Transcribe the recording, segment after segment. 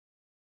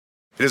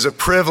It is a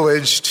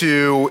privilege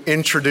to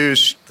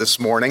introduce this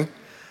morning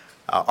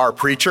our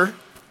preacher.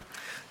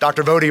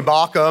 Dr. Voddie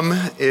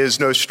Baucham is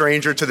no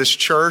stranger to this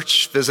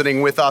church,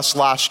 visiting with us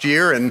last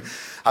year. And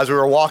as we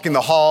were walking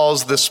the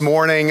halls this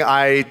morning,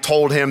 I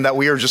told him that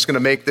we are just going to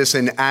make this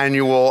an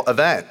annual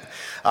event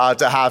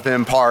to have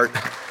him part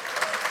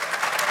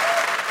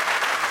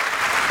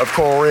of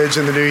Coral Ridge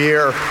in the new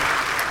year.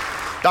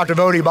 Dr.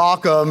 Voddie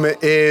Baucham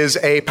is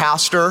a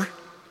pastor,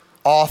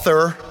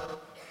 author,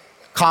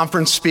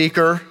 conference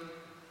speaker,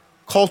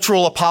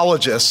 cultural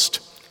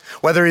apologist.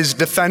 Whether he's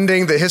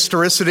defending the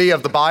historicity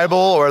of the Bible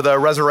or the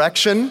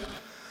resurrection,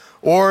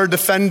 or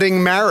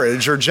defending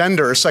marriage or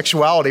gender or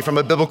sexuality from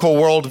a biblical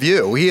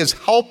worldview, he is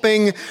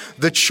helping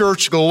the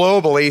church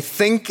globally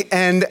think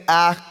and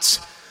act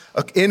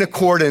in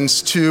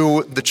accordance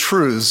to the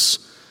truths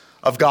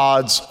of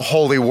God's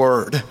holy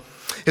word.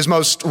 His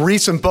most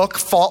recent book,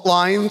 Fault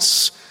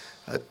Lines,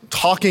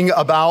 talking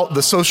about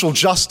the social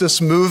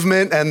justice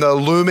movement and the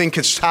looming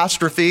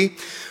catastrophe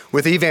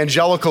with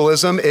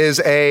evangelicalism, is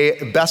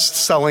a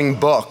best-selling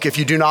book. If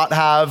you do not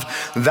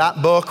have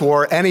that book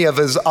or any of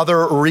his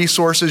other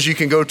resources, you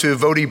can go to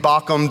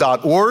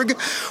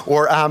VoddieBaucham.org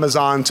or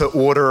Amazon to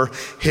order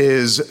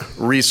his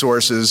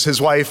resources.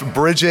 His wife,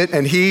 Bridget,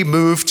 and he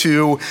moved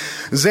to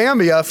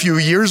Zambia a few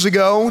years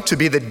ago to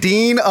be the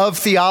Dean of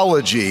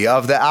Theology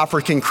of the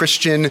African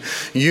Christian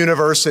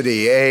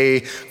University,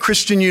 a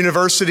Christian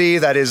university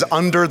that is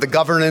under the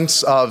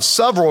governance of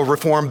several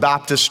Reformed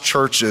Baptist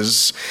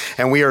churches.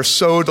 And we are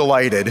so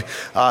delighted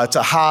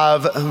to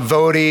have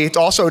Voddie,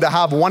 also to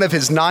have one of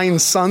his 9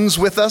 sons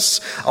with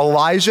us,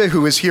 Elijah,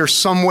 who is here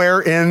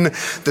somewhere in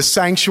the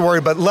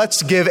sanctuary. But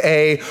let's give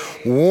a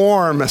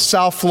warm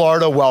South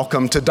Florida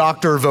welcome to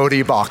Dr.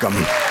 Voddie Baucham.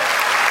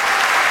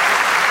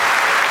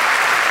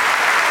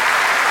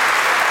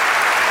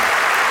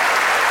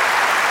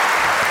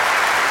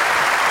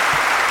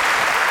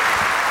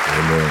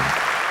 Amen.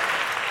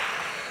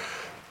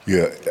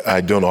 Yeah,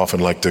 I don't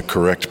often like to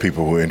correct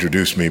people who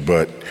introduce me,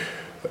 but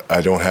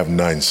I don't have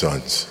 9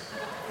 sons.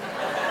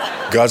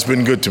 God's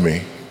been good to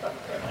me,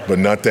 but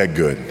not that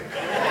good.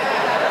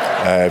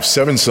 I have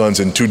 7 sons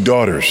and 2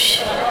 daughters.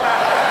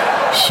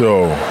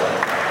 So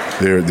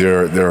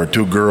there are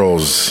 2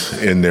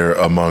 girls in there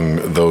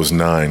among those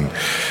 9.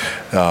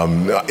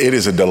 It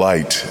is a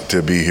delight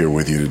to be here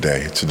with you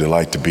today. It's a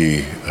delight to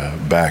be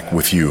back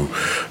with you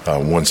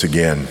once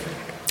again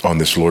on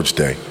this Lord's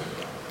Day.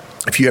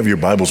 If you have your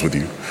Bibles with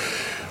you,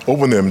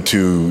 open them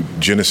to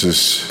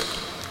Genesis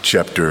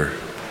chapter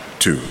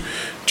 2.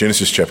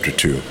 Genesis chapter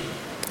 2.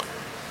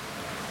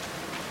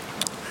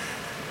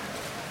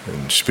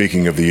 And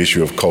speaking of the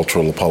issue of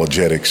cultural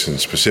apologetics, and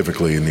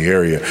specifically in the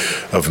area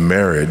of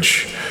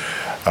marriage,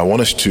 I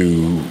want us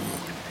to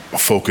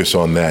focus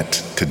on that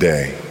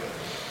today.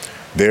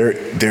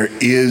 There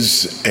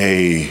is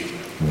a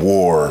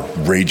war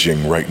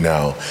raging right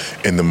now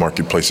in the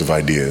marketplace of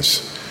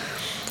ideas.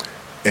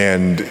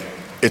 And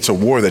it's a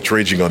war that's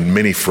raging on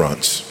many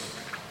fronts.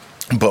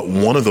 But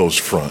one of those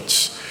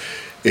fronts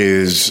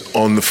is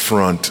on the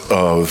front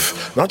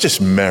of not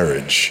just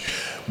marriage,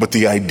 but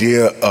the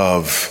idea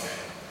of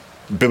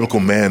biblical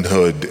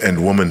manhood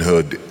and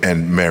womanhood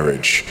and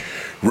marriage.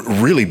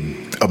 Really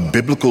a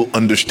biblical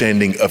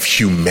understanding of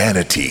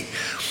humanity,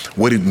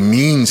 what it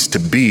means to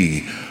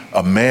be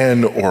a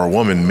man or a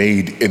woman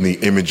made in the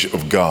image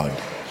of God.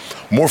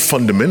 More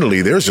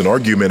fundamentally, there's an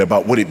argument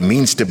about what it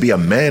means to be a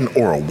man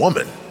or a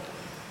woman.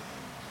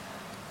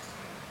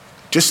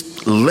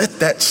 Just let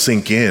that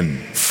sink in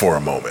for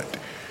a moment.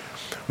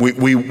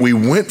 We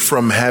went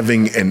from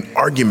having an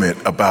argument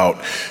about,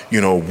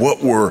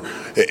 what were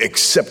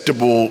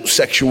acceptable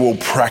sexual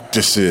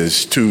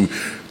practices to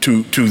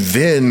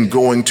then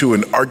going to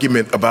an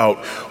argument about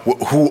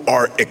who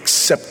are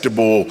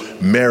acceptable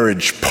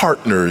marriage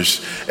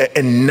partners,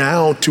 and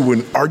now to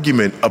an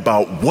argument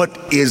about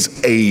what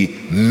is a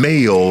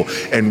male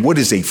and what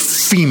is a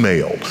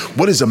female,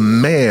 what is a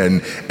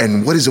man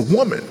and what is a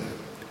woman.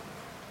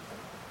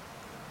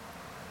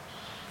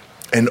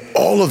 And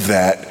all of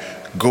that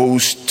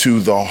goes to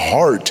the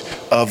heart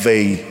of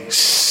a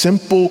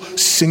simple,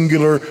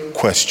 singular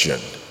question.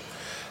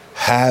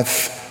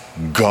 Hath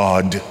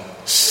God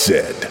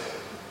said?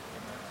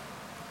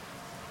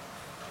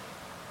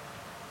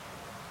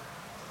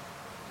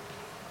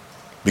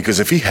 Because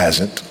if he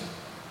hasn't,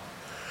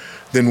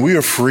 then we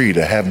are free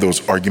to have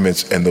those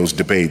arguments and those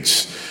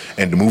debates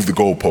and to move the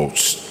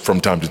goalposts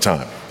from time to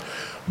time.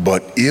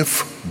 But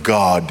if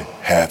God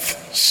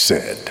hath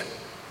said,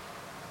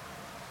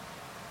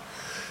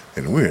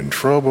 and we're in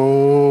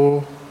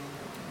trouble.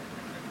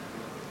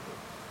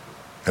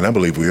 And I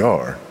believe we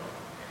are.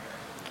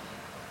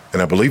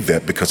 And I believe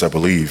that because I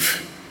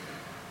believe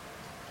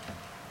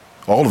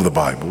all of the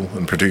Bible,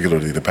 and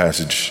particularly the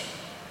passage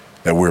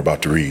that we're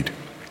about to read.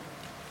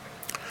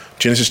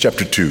 Genesis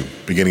chapter 2,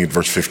 beginning at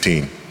verse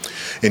 15.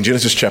 In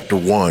Genesis chapter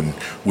 1,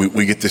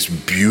 we get this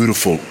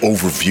beautiful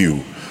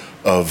overview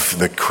of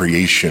the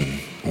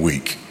creation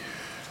week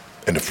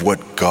and of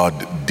what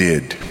God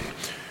did.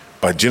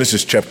 By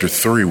Genesis chapter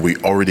 3, we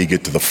already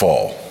get to the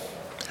fall.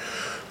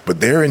 But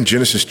there in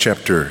Genesis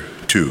chapter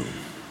 2,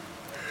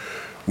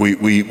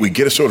 we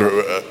get a sort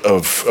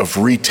of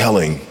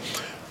retelling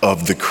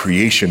of the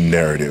creation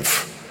narrative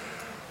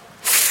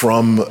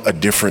from a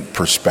different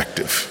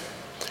perspective.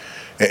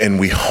 And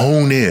we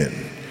hone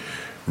in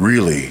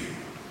really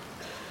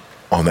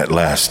on that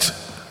last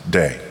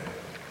day.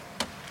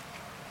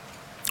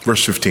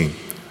 Verse 15.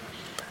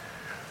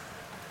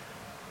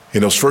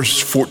 In those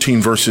first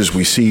 14 verses,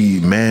 we see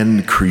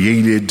man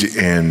created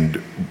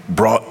and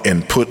brought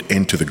and put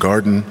into the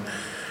garden.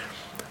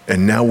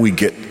 And now we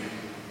get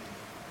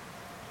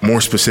more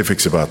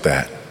specifics about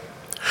that.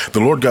 The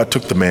Lord God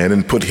took the man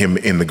and put him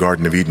in the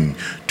Garden of Eden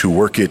to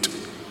work it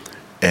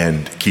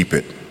and keep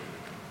it.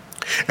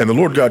 And the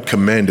Lord God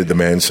commanded the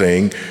man,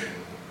 saying,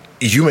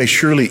 "You may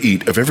surely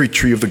eat of every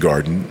tree of the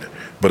garden,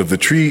 but of the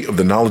tree of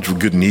the knowledge of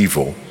good and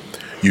evil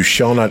you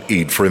shall not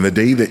eat, for in the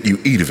day that you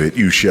eat of it,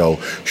 you shall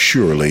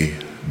surely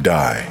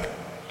die."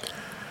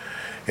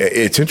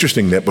 It's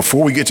interesting that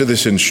before we get to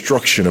this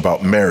instruction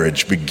about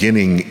marriage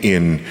beginning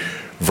in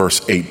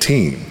verse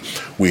 18,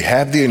 we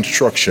have the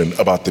instruction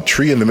about the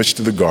tree in the midst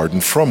of the garden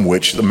from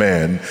which the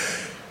man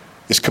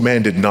is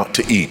commanded not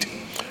to eat.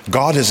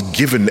 God has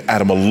given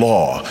Adam a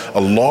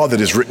law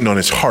that is written on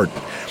his heart.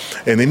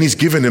 And then he's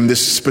given him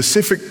this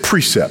specific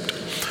precept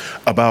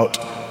about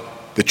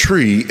the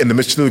tree in the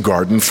midst of the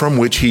garden from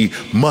which he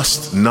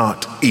must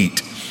not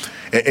eat.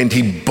 And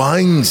he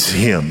binds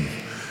him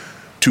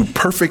to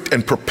perfect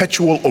and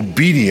perpetual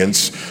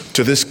obedience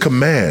to this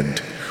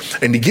command.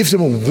 And he gives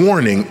him a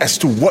warning as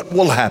to what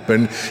will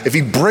happen if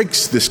he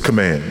breaks this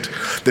command.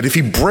 That if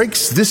he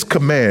breaks this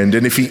command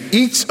and if he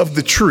eats of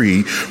the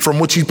tree from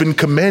which he's been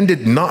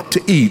commanded not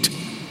to eat,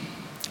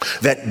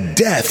 that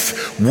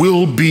death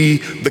will be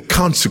the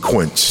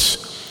consequence.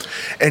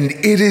 And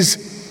it is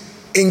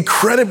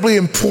incredibly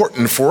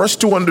important for us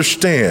to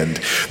understand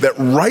that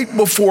right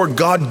before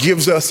God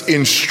gives us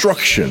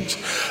instructions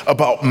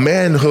about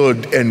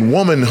manhood and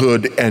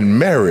womanhood and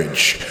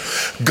marriage,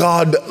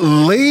 God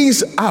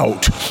lays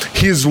out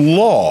his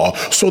law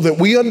so that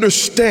we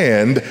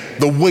understand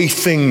the way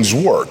things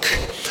work.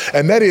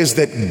 And that is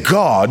that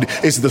God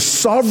is the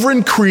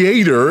sovereign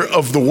creator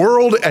of the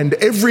world and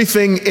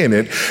everything in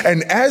it.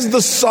 And as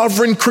the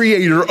sovereign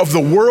creator of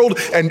the world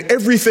and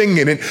everything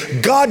in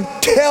it, God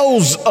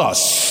tells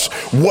us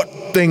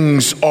what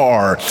things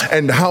are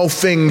and how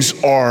things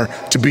are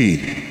to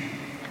be.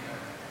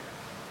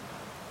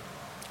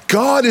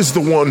 God is the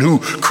one who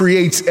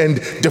creates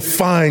and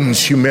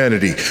defines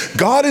humanity.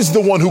 God is the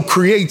one who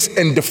creates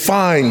and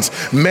defines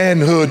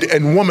manhood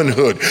and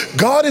womanhood.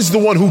 God is the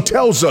one who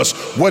tells us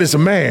what is a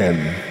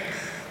man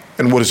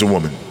and what is a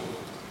woman.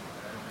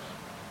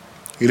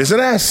 He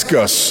doesn't ask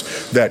us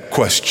that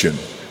question,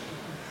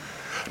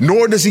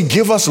 nor does he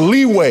give us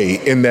leeway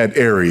in that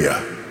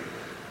area.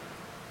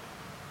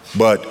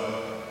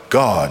 But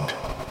God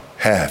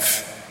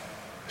hath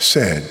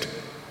said.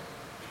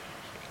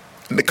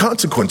 And the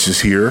consequences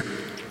here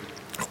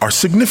are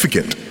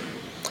significant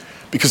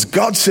because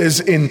God says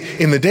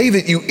in the day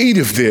that you eat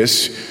of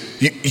this,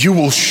 you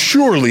will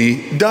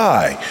surely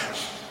die.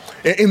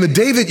 In the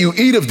day that you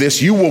eat of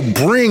this, you will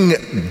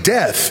bring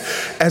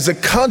death as a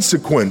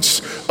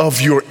consequence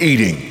of your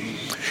eating.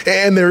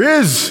 And there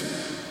is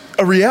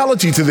a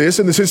reality to this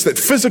in the sense that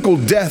physical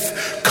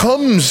death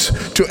comes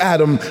to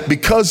Adam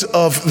because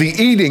of the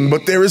eating,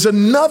 but there is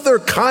another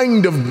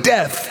kind of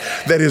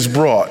death that is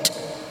brought.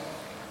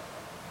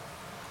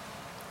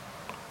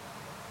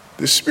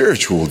 This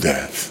spiritual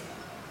death.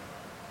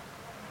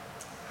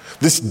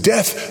 This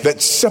death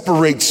that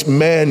separates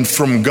man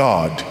from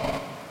God.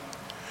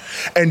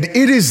 And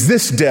it is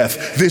this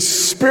death,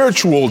 this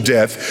spiritual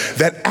death,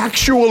 that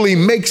actually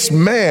makes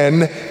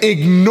man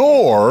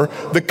ignore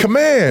the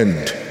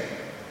command.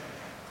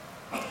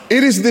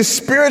 It is this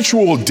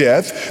spiritual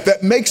death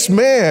that makes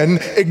man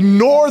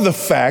ignore the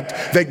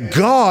fact that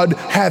God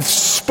hath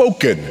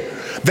spoken,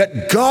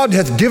 that God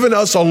hath given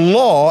us a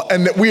law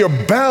and that we are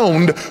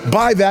bound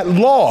by that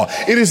law.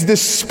 It is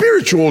this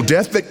spiritual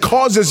death that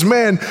causes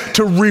man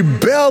to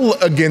rebel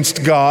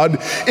against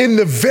God in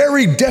the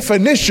very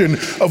definition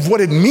of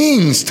what it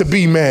means to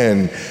be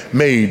man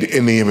made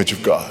in the image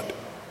of God.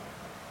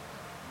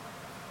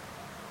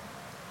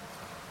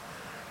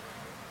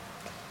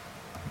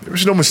 There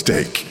is no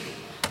mistake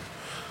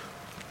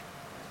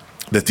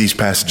that these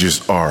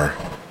passages are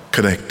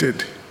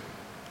connected.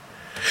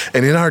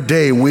 And in our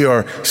day, we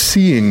are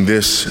seeing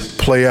this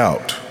play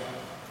out.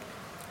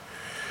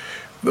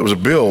 There was a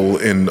bill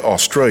in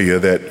Australia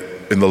that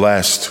in the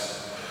last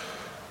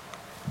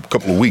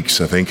couple of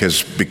weeks, I think,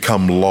 has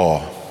become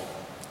law.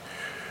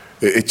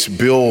 It's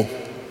Bill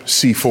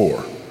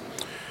C4.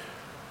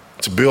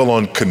 It's a bill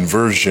on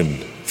conversion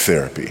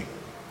therapy.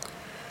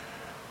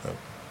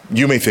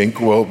 You may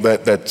think, well,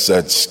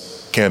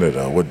 that's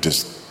Canada. What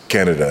does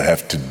Canada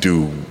have to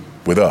do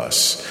with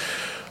us?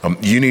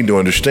 You need to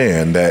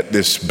understand that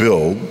this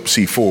bill,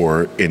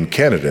 C4 in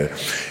Canada,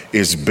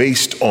 is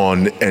based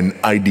on an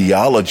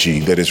ideology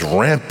that is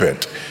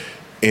rampant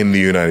in the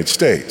United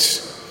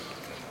States.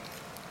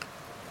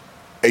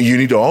 You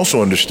need to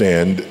also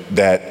understand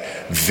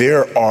that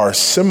there are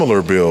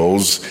similar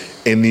bills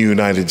in the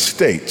United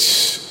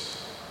States.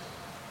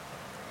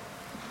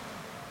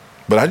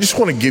 But I just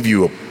want to give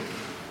you a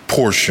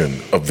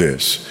portion of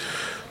this,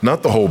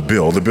 not the whole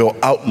bill. The bill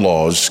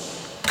outlaws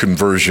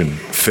conversion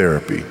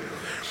therapy.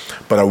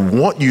 But I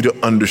want you to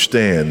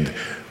understand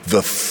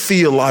the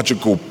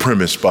theological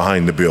premise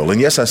behind the bill.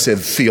 And yes, I said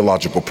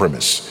theological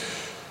premise.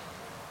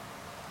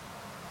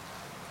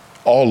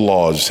 All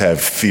laws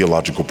have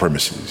theological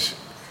premises.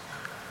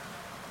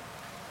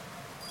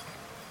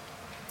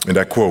 And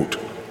I quote,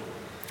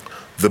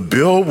 "The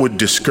bill would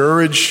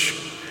discourage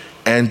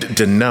and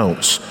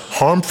denounce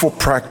harmful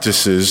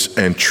practices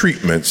and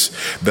treatments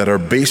that are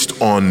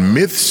based on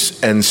myths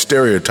and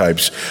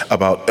stereotypes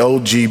about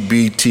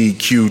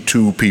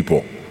LGBTQ2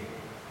 people.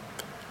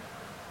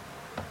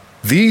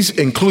 These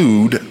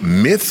include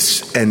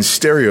myths and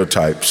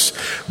stereotypes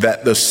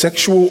that the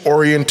sexual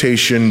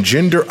orientation,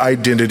 gender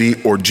identity,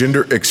 or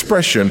gender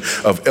expression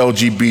of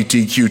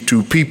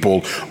LGBTQ2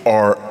 people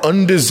are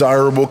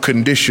undesirable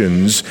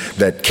conditions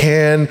that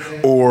can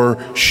or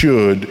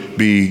should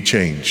be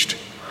changed."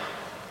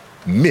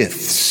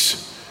 Myths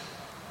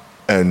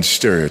and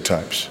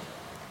stereotypes.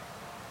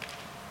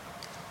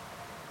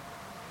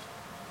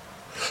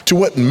 To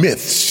what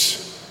myths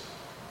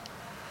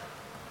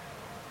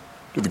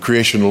do the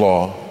creation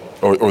law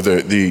or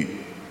the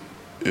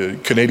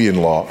Canadian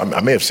law,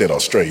 I may have said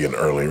Australian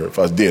earlier. If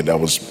I did, I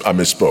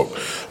misspoke.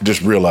 I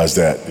just realized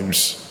that it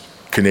was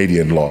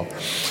Canadian law.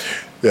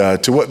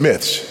 To what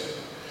myths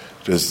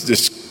does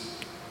this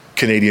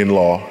Canadian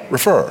law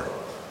refer?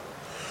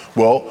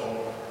 Well,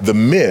 the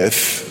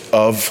myth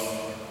of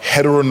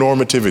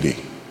heteronormativity,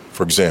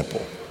 for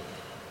example.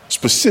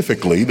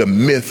 Specifically, the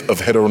myth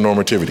of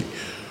heteronormativity.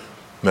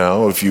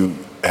 Now, if you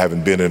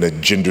haven't been in a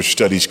gender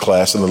studies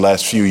class in the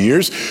last few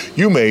years,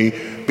 you may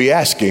be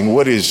asking,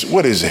 what is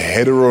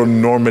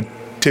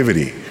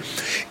heteronormativity?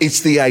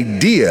 It's the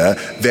idea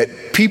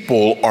that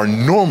people are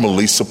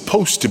normally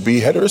supposed to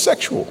be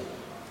heterosexual.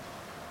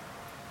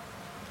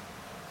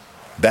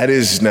 That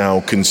is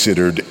now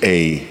considered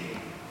a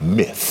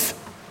myth.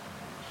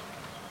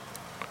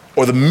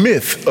 Or the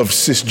myth of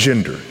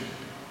cisgender.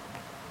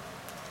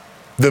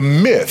 The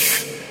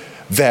myth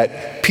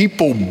that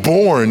people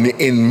born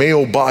in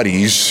male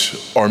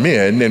bodies are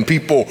men and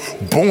people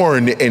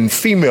born in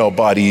female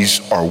bodies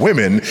are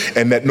women,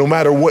 and that no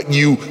matter what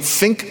you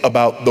think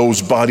about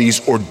those bodies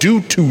or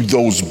do to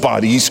those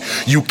bodies,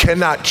 you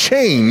cannot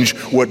change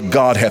what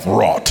God hath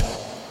wrought.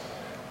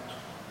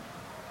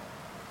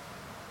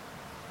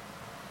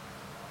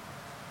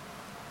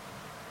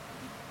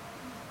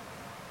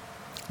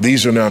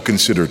 These are now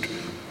considered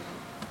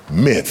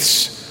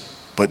myths,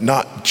 but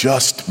not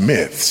just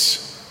myths.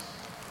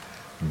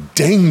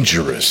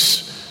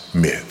 Dangerous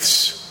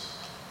myths.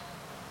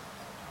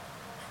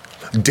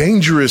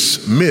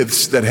 Dangerous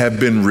myths that have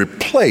been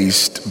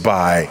replaced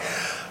by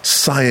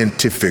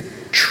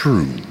scientific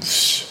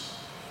truths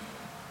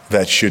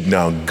that should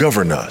now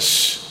govern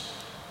us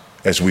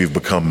as we've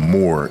become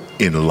more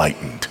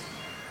enlightened.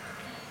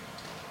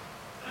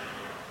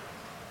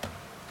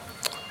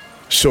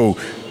 So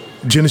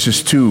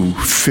Genesis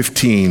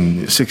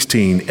 2:15,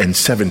 16, and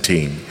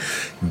 17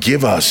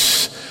 give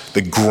us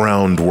the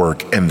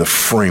groundwork and the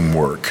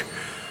framework.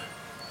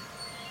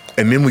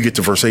 And then we get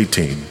to verse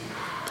 18,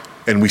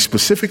 and we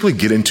specifically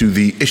get into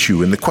the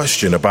issue and the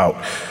question about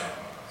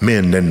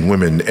men and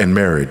women and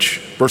marriage.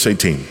 Verse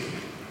 18.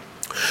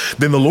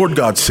 "Then the Lord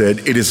God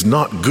said, 'It is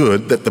not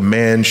good that the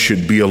man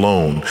should be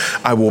alone.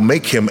 I will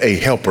make him a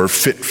helper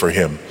fit for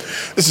him.'"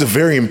 This is a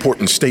very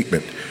important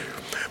statement,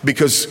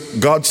 because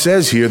God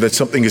says here that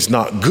something is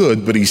not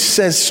good, but he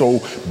says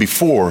so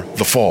before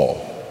the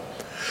fall.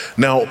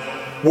 Now,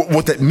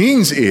 what that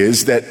means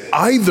is that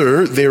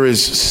either there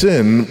is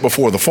sin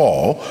before the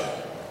fall,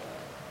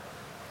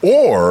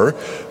 or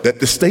that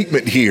the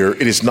statement here,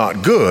 "it is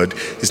not good,"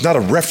 is not a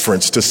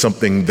reference to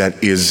something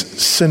that is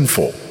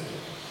sinful.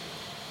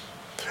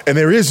 And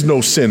there is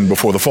no sin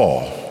before the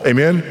fall.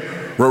 Amen?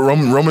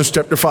 Romans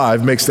chapter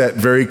 5 makes that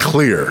very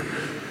clear.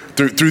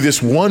 Through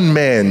this one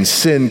man,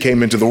 sin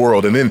came into the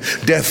world, and then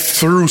death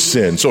through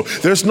sin. So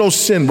there's no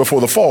sin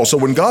before the fall. So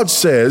when God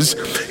says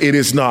it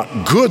is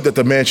not good that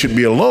the man should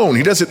be alone,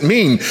 he doesn't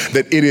mean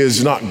that it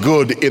is not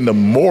good in the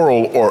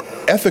moral or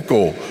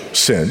ethical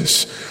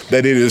sense,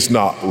 that it is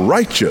not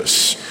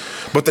righteous,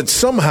 but that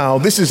somehow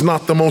this is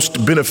not the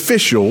most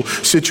beneficial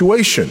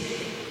situation.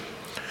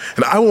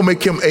 "And I will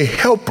make him a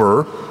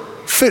helper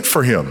fit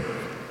for him."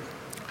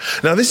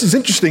 Now, this is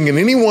interesting, and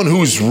anyone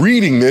who's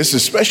reading this,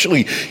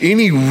 especially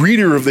any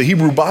reader of the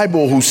Hebrew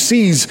Bible who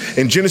sees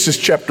in Genesis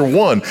chapter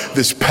 1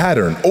 this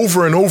pattern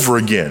over and over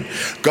again.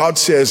 God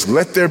says,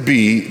 "Let there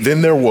be,"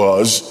 then there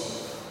was,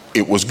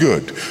 it was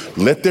good.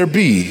 "Let there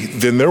be,"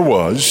 then there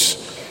was,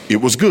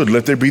 it was good.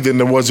 "Let there be," then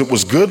there was, it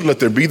was good.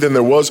 "Let there be," then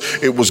there was,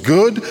 it was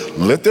good.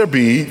 "Let there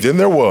be," then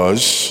there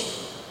was,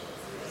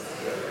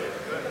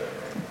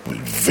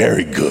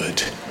 very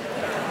good.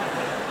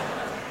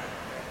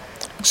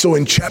 So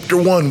in chapter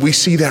 1, we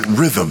see that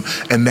rhythm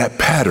and that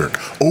pattern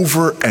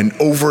over and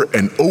over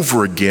and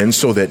over again,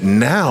 so that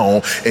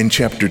now in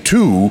chapter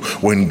 2,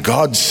 when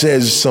God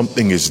says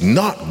something is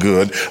not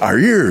good, our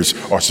ears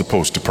are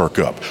supposed to perk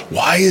up.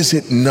 Why is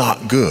it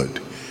not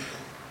good?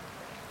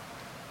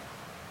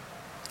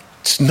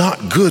 It's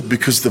not good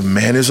because the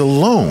man is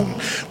alone.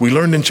 We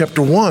learned in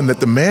chapter 1 that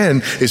the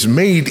man is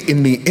made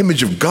in the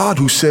image of God,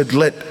 who said,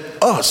 "Let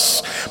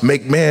us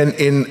make man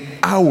in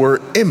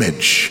our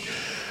image."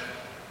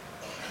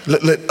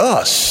 Let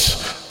us,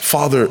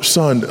 Father,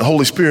 Son,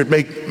 Holy Spirit,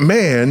 make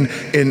man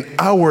in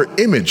our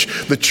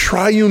image. The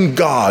triune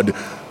God,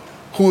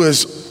 who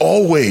has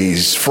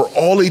always, for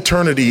all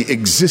eternity,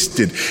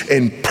 existed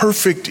in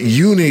perfect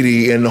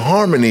unity and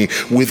harmony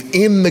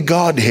within the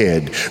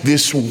Godhead.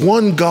 This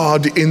one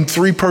God in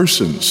three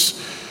persons.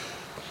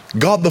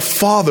 God the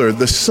Father,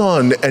 the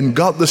Son, and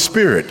God the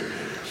Spirit.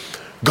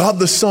 God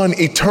the Son,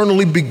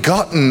 eternally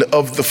begotten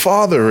of the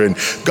Father, and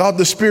God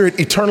the Spirit,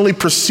 eternally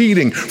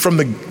proceeding from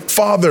the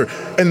Father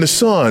and the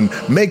Son,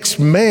 makes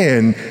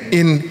man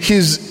in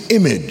his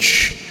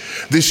image.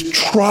 This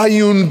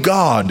triune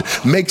God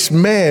makes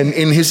man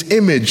in his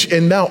image,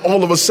 and now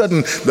all of a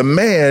sudden the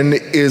man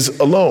is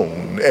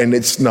alone, and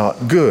it's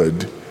not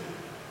good.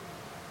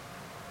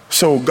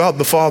 So God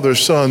the Father,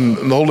 Son,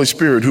 and the Holy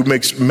Spirit, who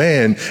makes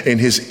man in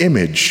his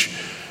image,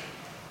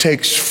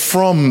 takes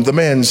from the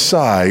man's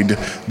side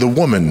the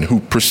woman who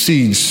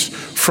proceeds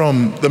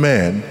from the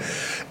man.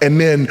 And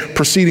then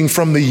proceeding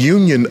from the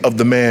union of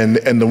the man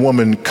and the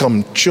woman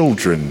come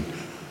children,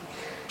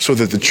 so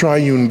that the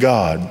triune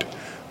God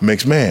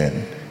makes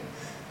man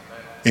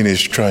in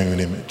his triune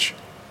image.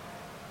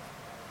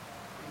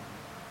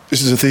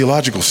 This is a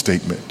theological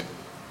statement.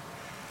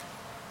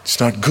 It's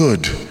not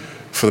good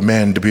for the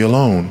man to be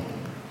alone.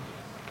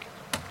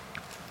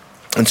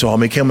 And so I'll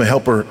make him a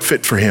helper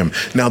fit for him.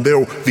 Now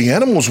the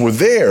animals were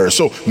there,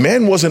 so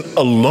man wasn't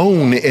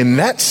alone in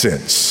that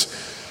sense,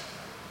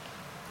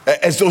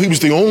 as though he was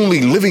the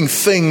only living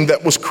thing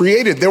that was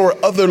created. There were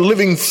other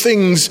living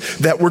things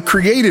that were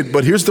created,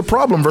 but here's the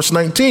problem, verse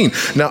 19.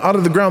 Now out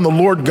of the ground the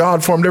Lord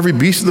God formed every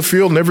beast of the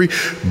field and every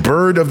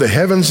bird of the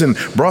heavens, and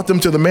brought them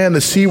to the man to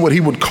see what he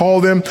would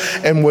call them.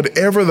 And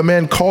whatever the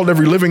man called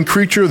every living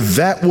creature,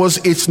 that was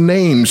its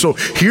name. So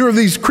here are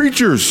these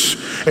creatures,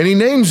 and he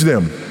names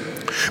them.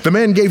 The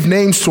man gave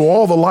names to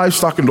all the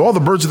livestock and to all the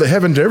birds of the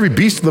heaven, to every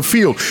beast of the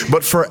field.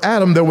 But for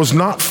Adam there was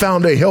not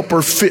found a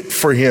helper fit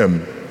for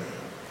him.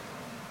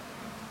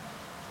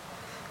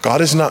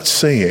 God is not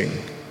saying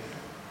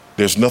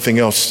there's nothing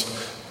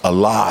else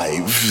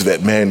alive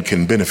that man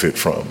can benefit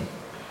from.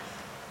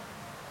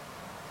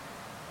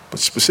 But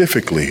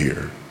specifically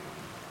here,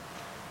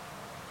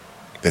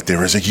 that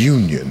there is a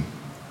union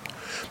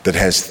that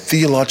has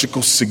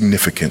theological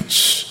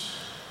significance.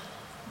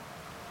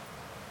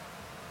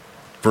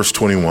 Verse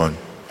 21,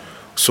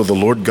 so the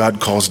Lord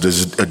God caused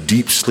a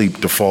deep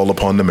sleep to fall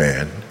upon the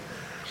man.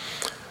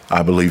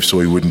 I believe so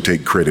he wouldn't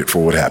take credit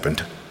for what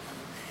happened.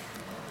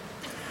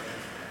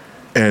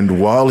 And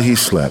while he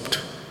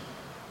slept,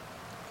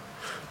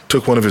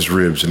 took one of his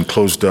ribs and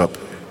closed up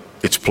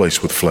its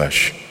place with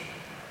flesh.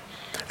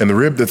 And the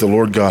rib that the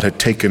Lord God had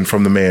taken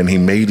from the man, he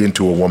made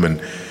into a woman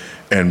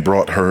and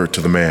brought her to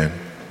the man.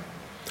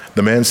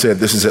 The man said,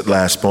 this is at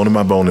last bone of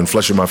my bone and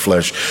flesh of my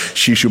flesh.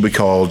 She shall be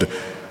called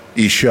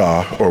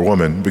Isha, or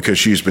woman, because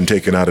she's been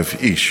taken out of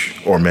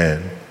Ish, or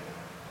man.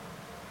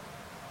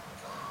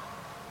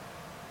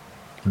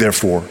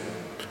 Therefore,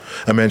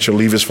 a man shall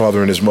leave his father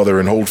and his mother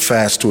and hold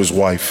fast to his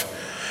wife,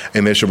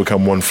 and they shall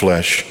become one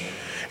flesh.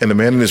 And the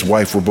man and his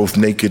wife were both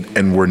naked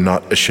and were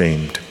not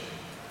ashamed.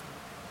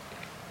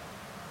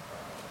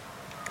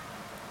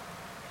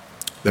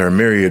 There are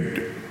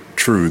myriad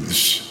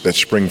truths that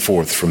spring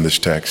forth from this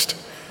text.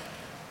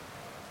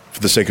 For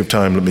the sake of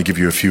time, let me give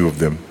you a few of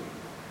them.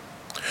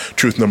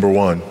 Truth number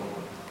one,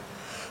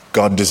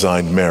 God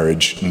designed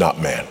marriage, not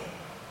man.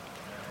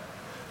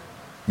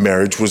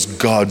 Marriage was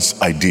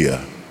God's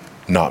idea,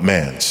 not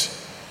man's.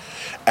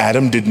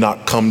 Adam did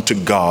not come to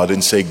God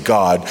and say,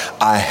 God,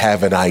 I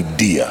have an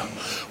idea.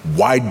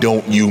 Why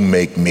don't you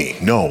make me?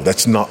 No,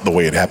 that's not the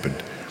way it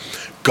happened.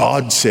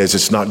 God says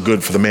it's not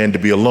good for the man to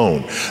be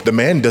alone. The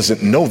man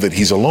doesn't know that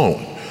he's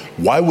alone.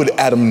 Why would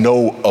Adam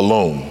know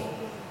alone?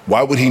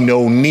 Why would he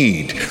know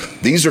need?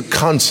 These are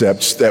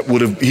concepts that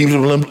he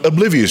was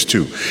oblivious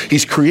to.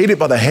 He's created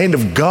by the hand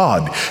of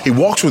God. He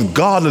walks with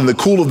God in the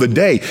cool of the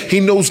day. He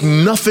knows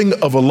nothing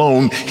of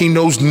alone. He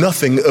knows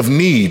nothing of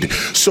need.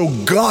 So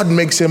God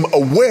makes him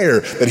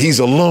aware that he's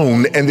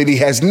alone and that he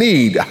has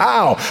need.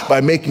 How? By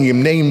making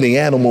him name the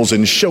animals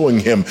and showing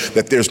him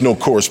that there's no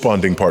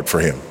corresponding part for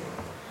him.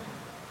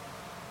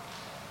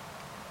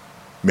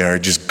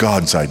 Marriage is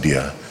God's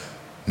idea,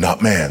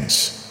 not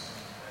man's.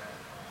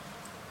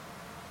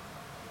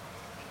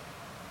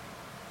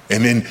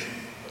 And then,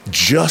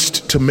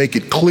 just to make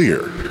it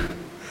clear,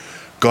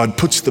 God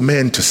puts the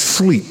man to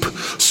sleep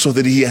so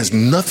that he has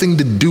nothing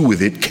to do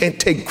with it, can't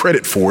take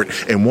credit for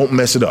it, and won't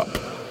mess it up.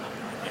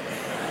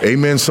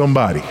 Amen,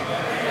 somebody.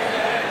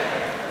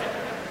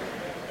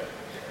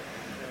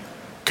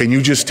 Can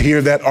you just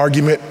hear that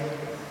argument?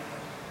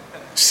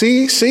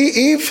 See,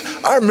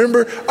 Eve, I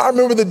remember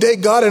the day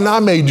God and I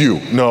made you.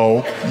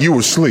 No, you were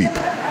asleep.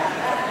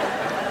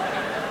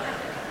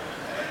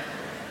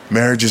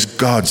 Marriage is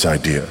God's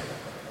idea.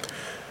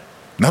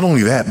 Not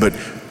only that, but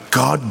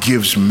God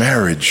gives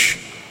marriage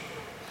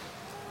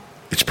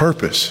its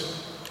purpose,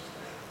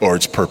 or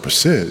its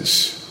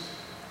purposes.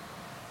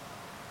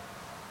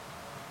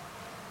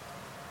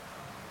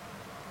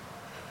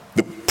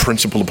 The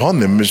principle among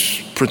them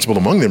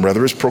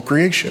is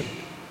procreation.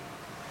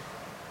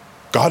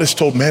 God has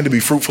told man to be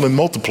fruitful and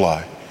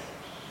multiply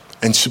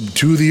and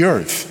subdue the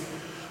earth.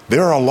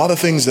 There are a lot of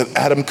things that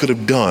Adam could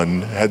have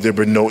done had there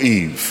been no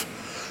Eve.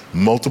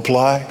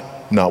 Multiply,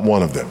 not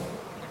one of them.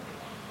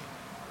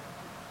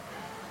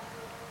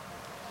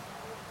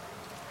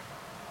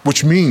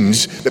 Which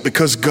means that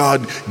because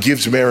God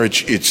gives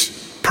marriage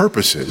its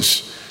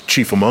purposes,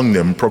 chief among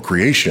them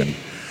procreation,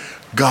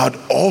 God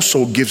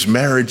also gives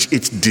marriage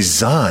its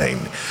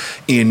design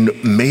in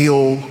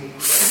male-female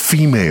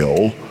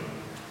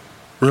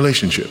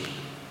relationship.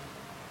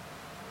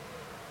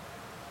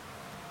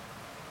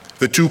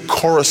 The two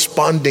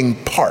corresponding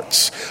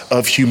parts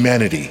of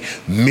humanity,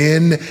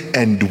 men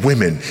and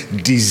women,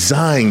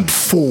 designed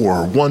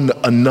for one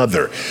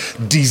another,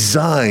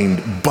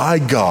 designed by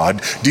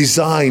God,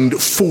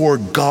 designed for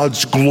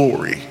God's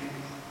glory.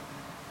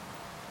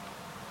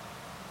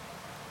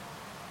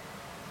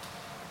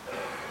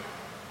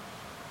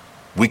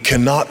 We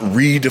cannot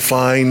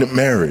redefine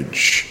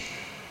marriage.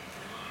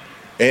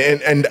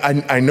 And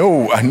I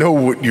know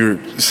what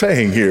you're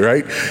saying here,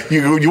 right?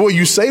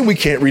 You say we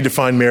can't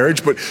redefine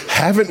marriage, but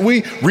haven't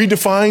we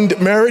redefined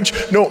marriage?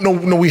 No,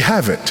 we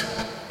haven't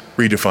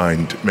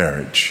redefined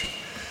marriage.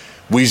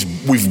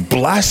 We've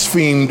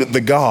blasphemed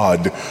the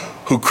God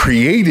who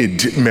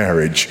created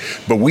marriage,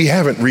 but we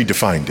haven't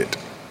redefined it.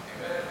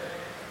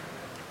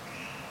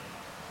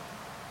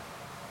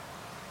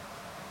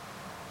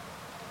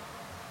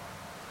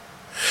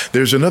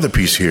 There's another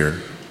piece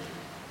here.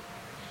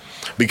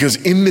 Because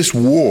in this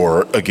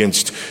war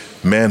against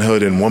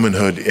manhood and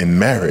womanhood in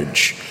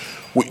marriage,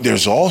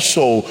 there's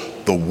also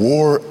the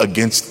war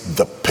against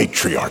the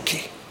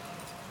patriarchy.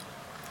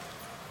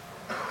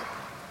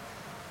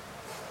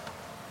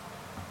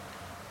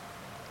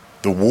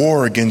 The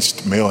war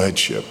against male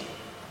headship,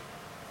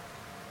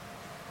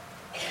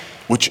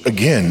 which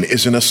again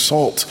is an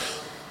assault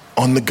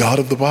on the God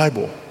of the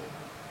Bible.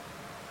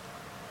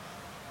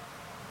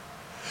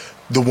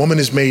 The woman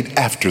is made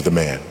after the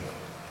man,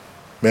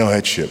 male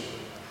headship.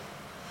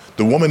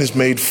 The woman is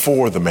made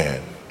for the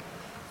man,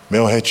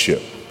 male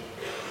headship.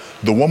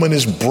 The woman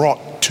is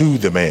brought to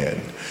the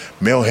man,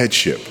 male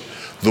headship.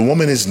 The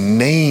woman is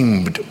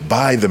named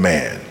by the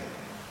man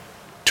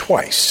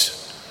twice,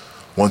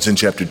 once in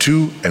chapter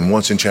 2 and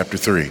once in chapter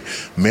 3,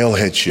 male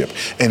headship.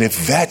 And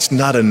if that's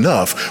not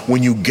enough,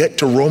 when you get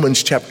to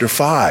Romans chapter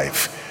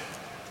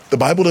 5, the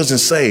Bible doesn't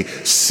say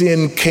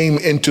sin came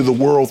into the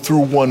world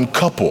through one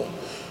couple.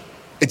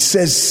 It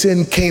says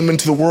sin came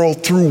into the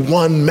world through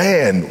one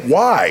man.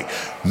 Why?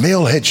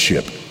 Male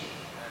headship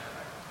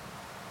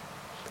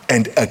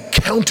and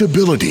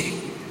accountability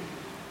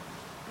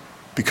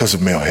because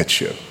of male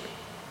headship.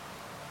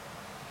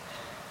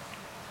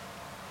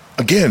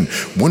 Again,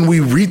 when we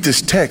read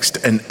this text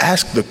and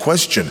ask the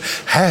question,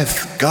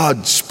 hath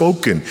God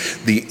spoken?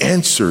 The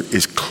answer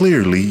is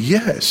clearly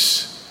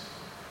yes.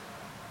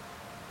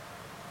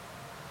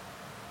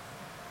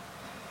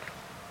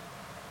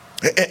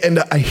 And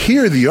I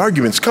hear the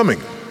arguments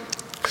coming.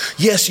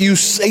 Yes, you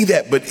say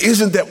that, but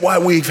isn't that why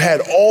we've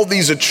had all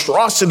these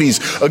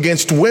atrocities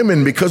against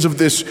women because of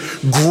this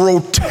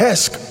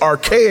grotesque,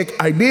 archaic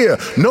idea?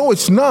 No,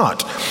 it's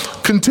not.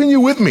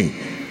 Continue with me.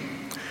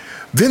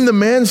 Then the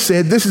man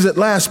said, this is at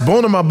last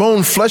bone of my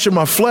bone, flesh of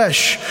my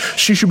flesh.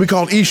 She should be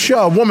called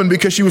Isha, woman,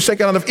 because she was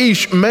taken out of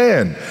Ish,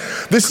 man.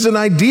 This is an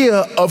idea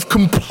of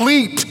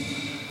complete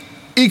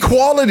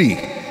equality.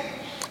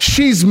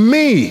 She's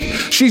me.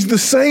 She's the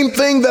same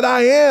thing that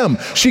I am.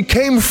 She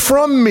came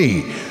from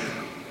me.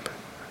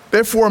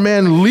 Therefore, a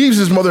man leaves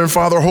his mother and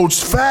father,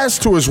 holds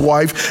fast to his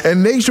wife,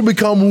 and they shall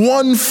become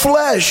one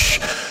flesh.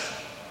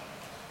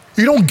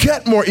 You don't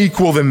get more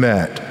equal than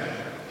that.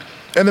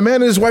 And the man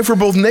and his wife were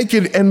both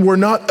naked and were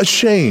not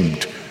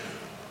ashamed.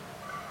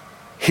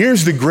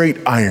 Here's the great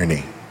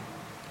irony.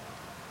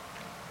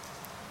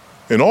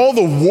 In all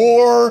the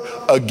war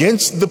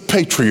against the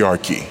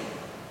patriarchy,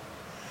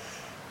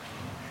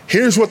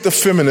 here's what the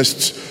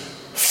feminists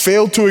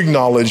fail to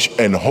acknowledge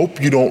and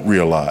hope you don't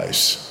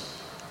realize.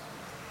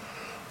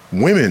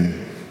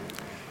 Women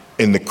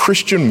in the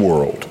Christian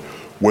world,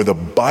 where the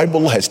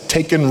Bible has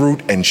taken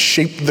root and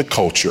shaped the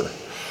culture,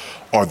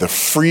 are the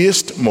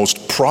freest,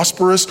 most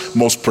prosperous,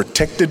 most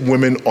protected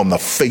women on the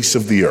face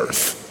of the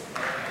earth.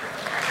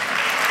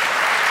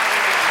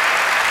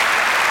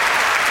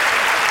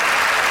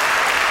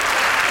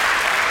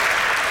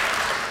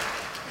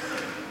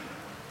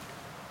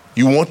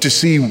 You want to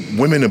see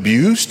women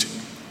abused?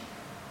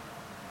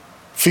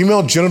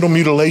 Female genital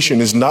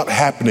mutilation is not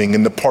happening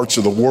in the parts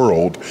of the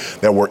world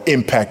that were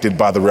impacted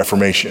by the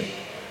Reformation.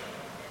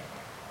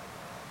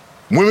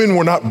 Women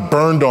were not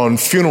burned on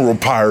funeral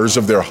pyres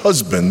of their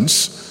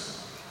husbands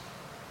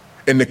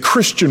in the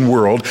Christian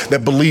world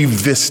that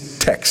believed this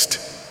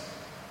text.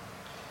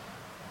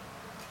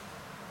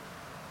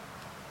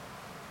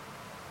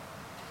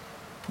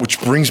 Which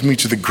brings me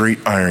to the great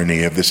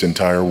irony of this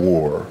entire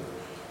war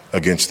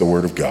against the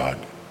Word of God.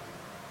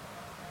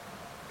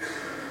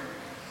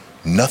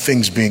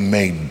 Nothing's being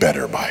made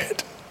better by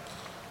it.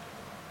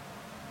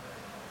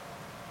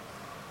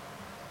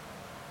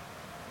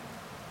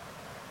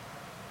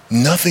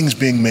 Nothing's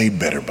being made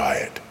better by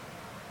it.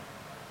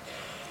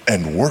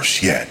 And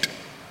worse yet,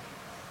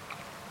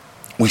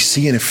 we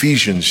see in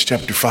Ephesians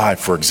chapter 5,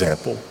 for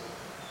example,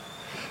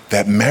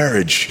 that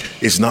marriage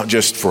is not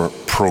just for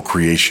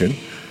procreation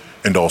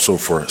and also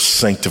for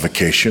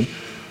sanctification,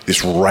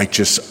 this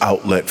righteous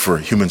outlet for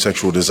human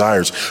sexual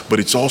desires, but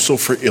it's also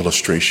for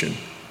illustration.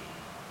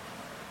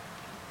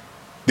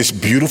 This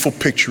beautiful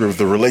picture of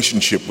the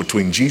relationship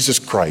between Jesus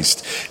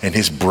Christ and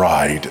his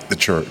bride, the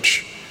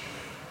church.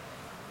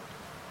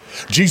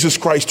 Jesus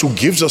Christ, who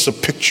gives us a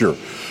picture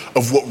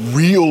of what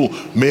real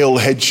male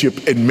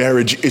headship in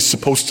marriage is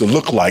supposed to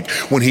look like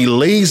when he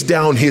lays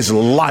down his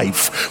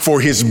life for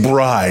his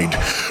bride,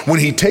 when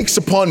he takes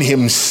upon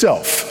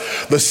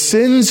himself the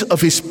sins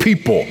of his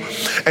people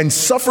and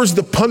suffers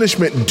the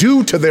punishment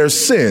due to their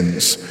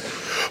sins,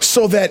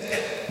 so that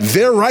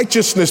their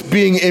righteousness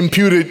being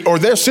imputed, or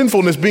their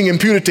sinfulness being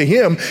imputed to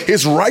him,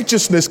 his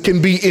righteousness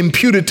can be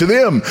imputed to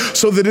them,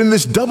 so that in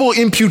this double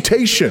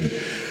imputation,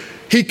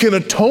 he can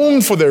atone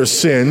for their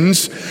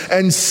sins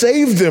and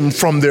save them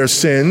from their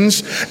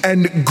sins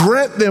and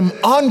grant them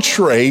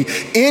entree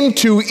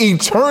into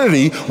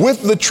eternity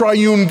with the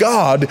triune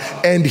God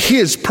and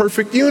his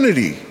perfect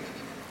unity.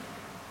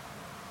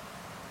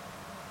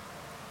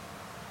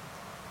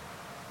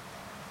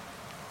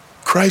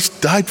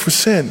 Christ died for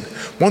sin,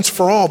 once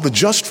for all, the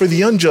just for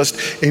the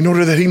unjust, in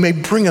order that he may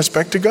bring us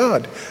back to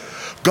God.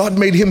 God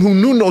made him who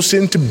knew no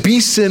sin to be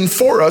sin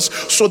for us,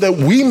 so that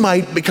we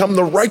might become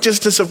the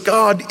righteousness of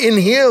God in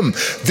him.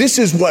 This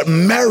is what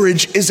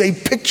marriage is a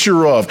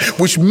picture of,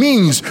 which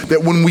means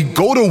that when we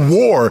go to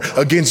war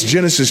against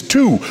Genesis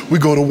 2, we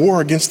go to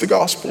war against the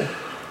gospel.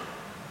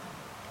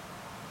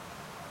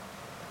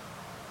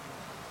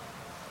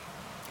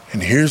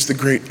 And here's the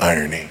great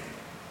irony.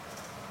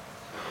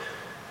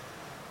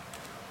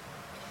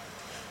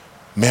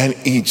 Man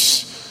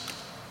eats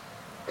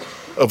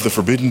of the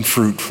forbidden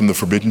fruit from the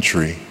forbidden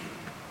tree.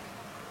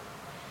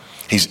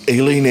 He's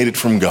alienated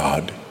from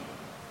God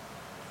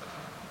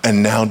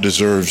and now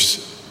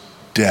deserves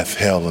death,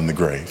 hell, and the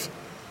grave.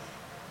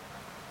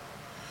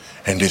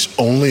 And his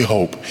only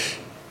hope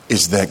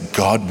is that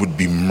God would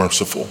be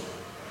merciful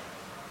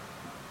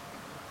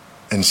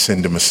and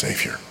send him a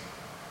Savior.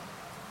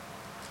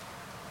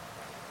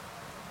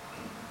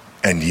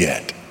 And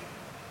yet,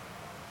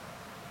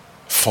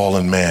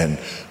 fallen man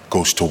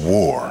goes to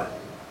war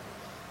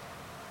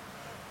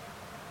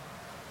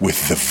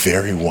with the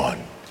very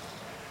one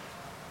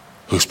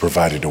who's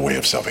provided a way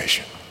of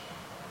salvation.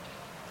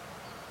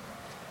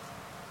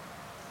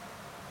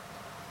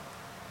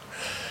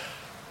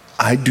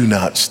 I do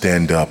not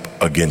stand up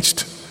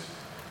against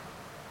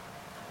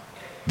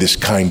this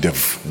kind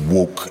of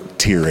woke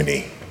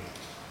tyranny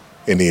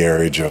in the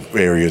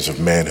areas of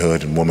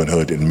manhood and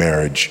womanhood and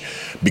marriage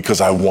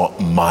because I want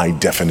my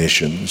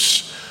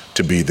definitions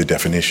to be the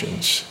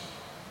definitions.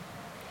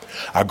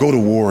 I go to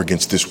war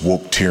against this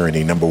woke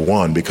tyranny, number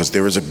one, because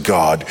there is a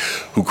God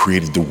who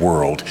created the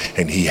world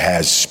and he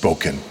has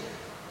spoken.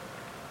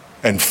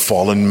 And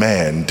fallen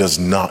man does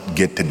not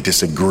get to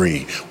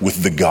disagree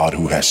with the God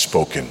who has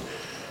spoken.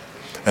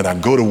 And I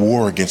go to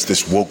war against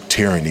this woke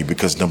tyranny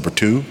because number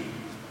two,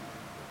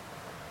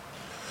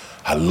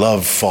 I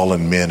love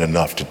fallen men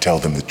enough to tell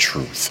them the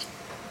truth.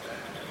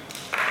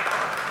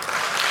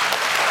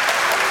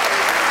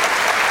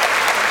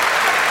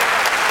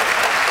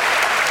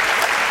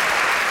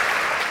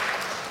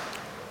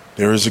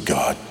 There is a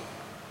God.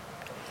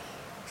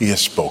 He has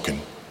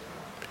spoken.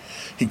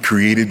 He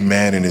created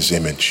man in his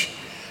image.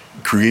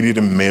 He created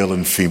him male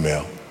and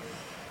female.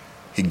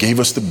 He gave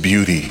us the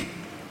beauty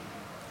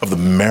of the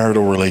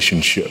marital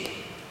relationship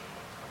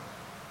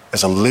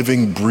as a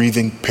living,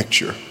 breathing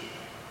picture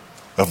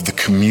of the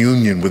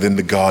communion within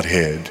the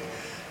Godhead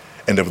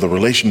and of the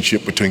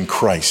relationship between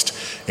Christ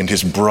and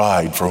his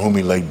bride for whom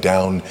he laid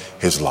down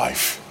his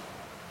life.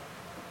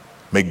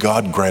 May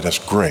God grant us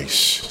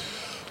grace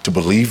to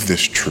believe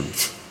this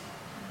truth,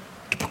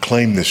 to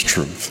proclaim this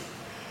truth,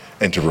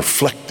 and to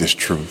reflect this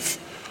truth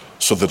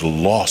so that a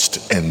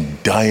lost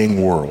and dying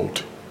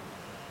world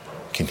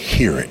can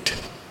hear it,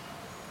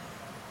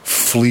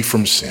 flee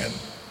from sin,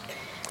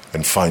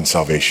 and find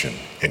salvation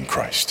in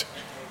Christ.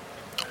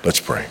 Let's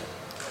pray.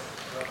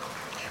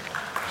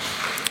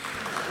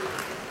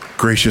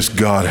 Gracious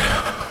God,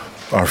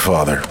 our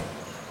Father,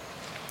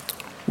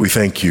 we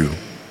thank you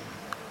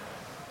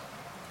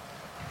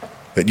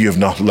that you have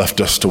not left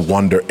us to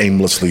wander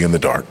aimlessly in the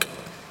dark.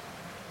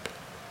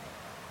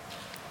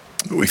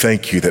 We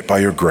thank you that by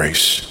your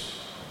grace,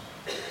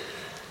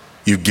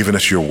 you've given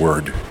us your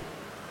word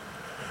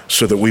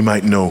so that we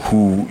might know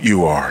who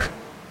you are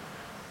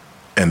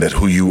and that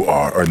who you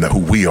are, or that who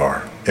we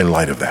are in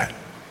light of that.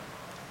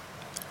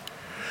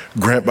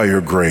 Grant by your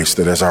grace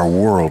that as our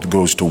world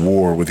goes to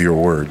war with your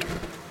word,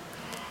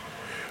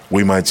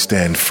 we might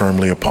stand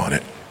firmly upon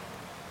it,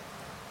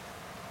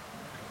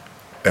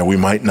 that we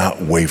might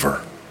not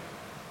waver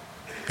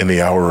in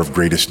the hour of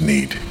greatest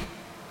need.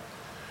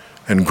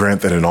 And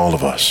grant that in all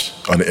of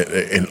us and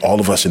in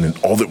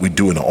all that we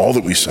do and all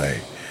that we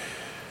say,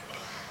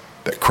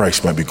 that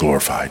Christ might be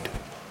glorified.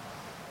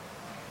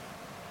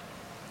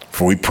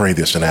 For we pray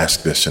this and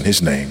ask this in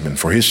his name and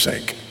for his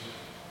sake.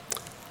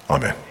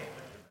 Amen.